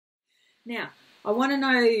Now, I want to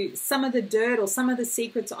know some of the dirt or some of the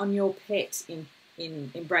secrets on your pet in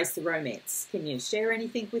Embrace the Romance. Can you share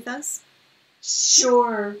anything with us?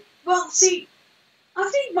 Sure. Well, see, I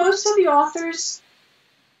think most of the authors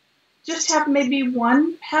just have maybe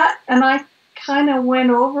one pet, and I kind of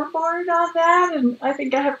went overboard on that, and I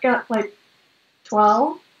think I have got like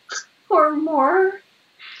 12 or more.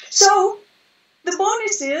 So the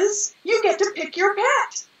bonus is you get to pick your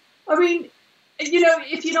pet. I mean, if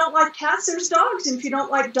you don't like cats, there's dogs, and if you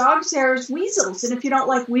don't like dogs, there's weasels, and if you don't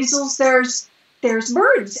like weasels, there's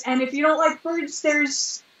birds, and if you don't like birds,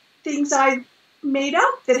 there's things I've made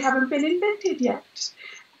up that haven't been invented yet.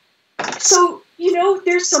 So,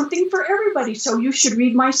 there's something for everybody. So you should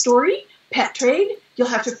read my story, Pet Trade. You'll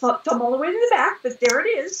have to thumb all the way to the back, but there it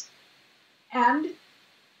is. And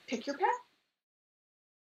pick your pet.